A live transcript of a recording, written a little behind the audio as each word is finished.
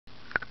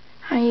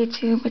Hi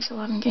YouTube, it's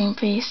 11 Game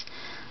Face.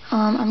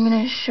 I'm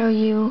going to show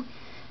you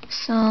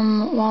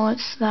some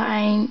wallets that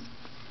I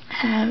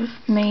have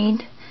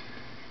made,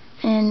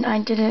 and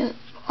I did it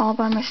all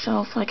by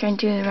myself like I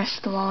do the rest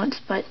of the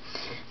wallets, but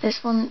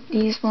these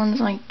ones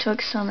like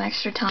took some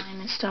extra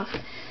time and stuff.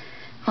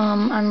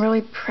 I'm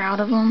really proud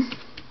of them,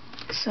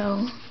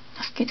 so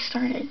let's get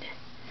started.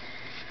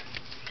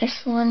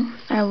 This one,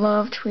 I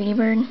love Tweety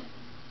Bird,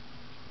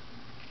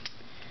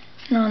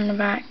 and on the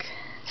back,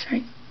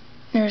 sorry,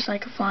 there's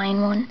like a flying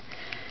one.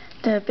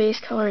 The base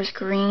color is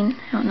green.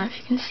 I don't know if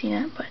you can see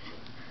that, but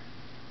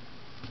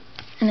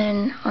and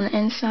then on the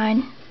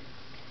inside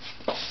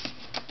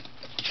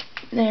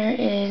there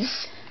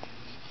is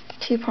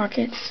two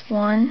pockets,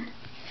 1,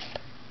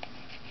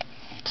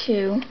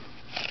 2,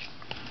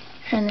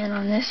 and then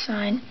on this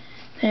side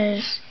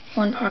there's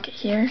one pocket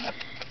here,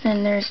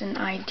 then there's an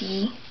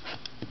ID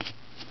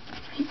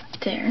right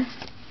there,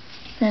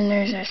 then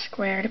there's a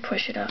square to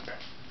push it up.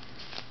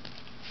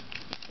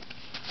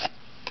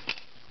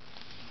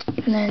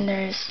 And then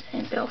there's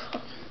a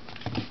billfold.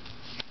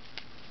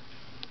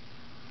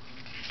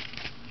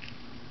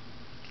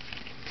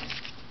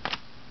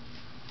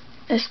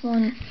 This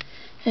one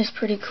is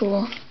pretty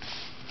cool.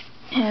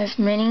 It has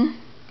Minnie,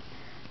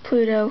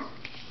 Pluto,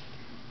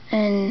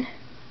 and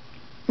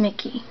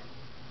Mickey.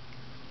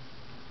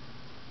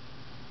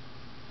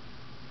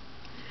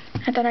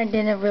 I thought I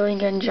did a really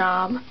good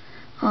job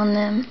on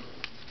them.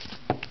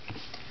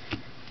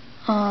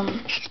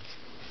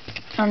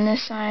 On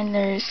this side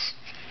there's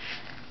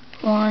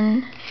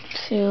 1,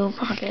 2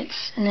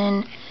 pockets, and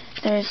then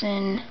there's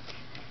an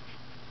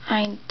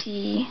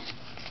ID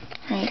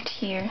right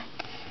here,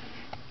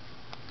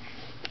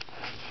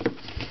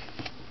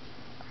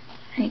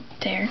 right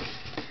there.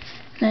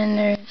 And then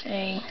there's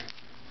a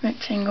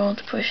rectangle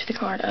to push the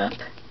card up.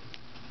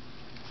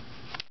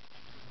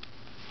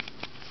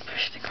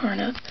 Push the card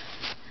up.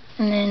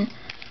 And then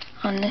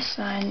on this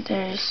side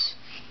there's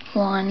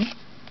 1,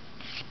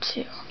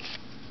 2.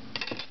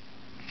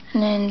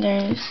 And then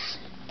there's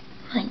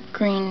like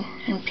green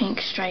and pink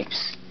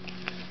stripes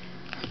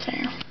up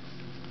there.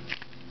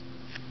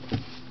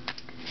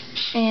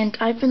 And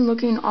I've been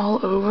looking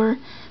all over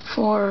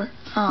for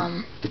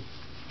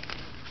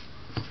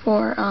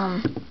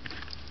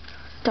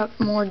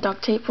more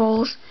duct tape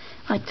rolls,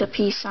 like the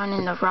peace sign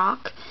and the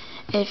rock.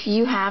 If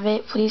you have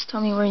it, please tell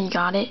me where you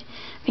got it,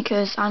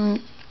 because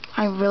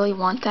I really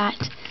want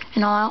that.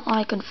 And all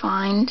I could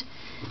find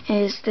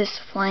is this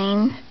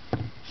flame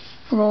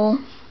roll.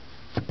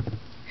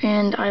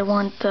 And I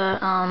want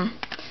the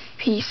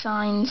peace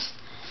signs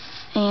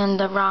and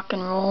the rock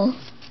and roll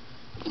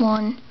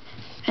one,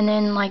 and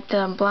then like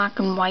the black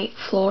and white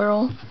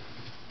floral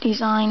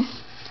design.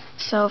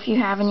 So if you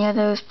have any of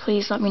those,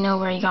 please let me know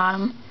where you got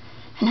them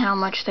and how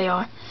much they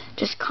are.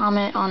 Just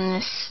comment on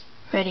this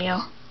video.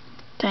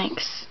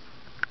 Thanks.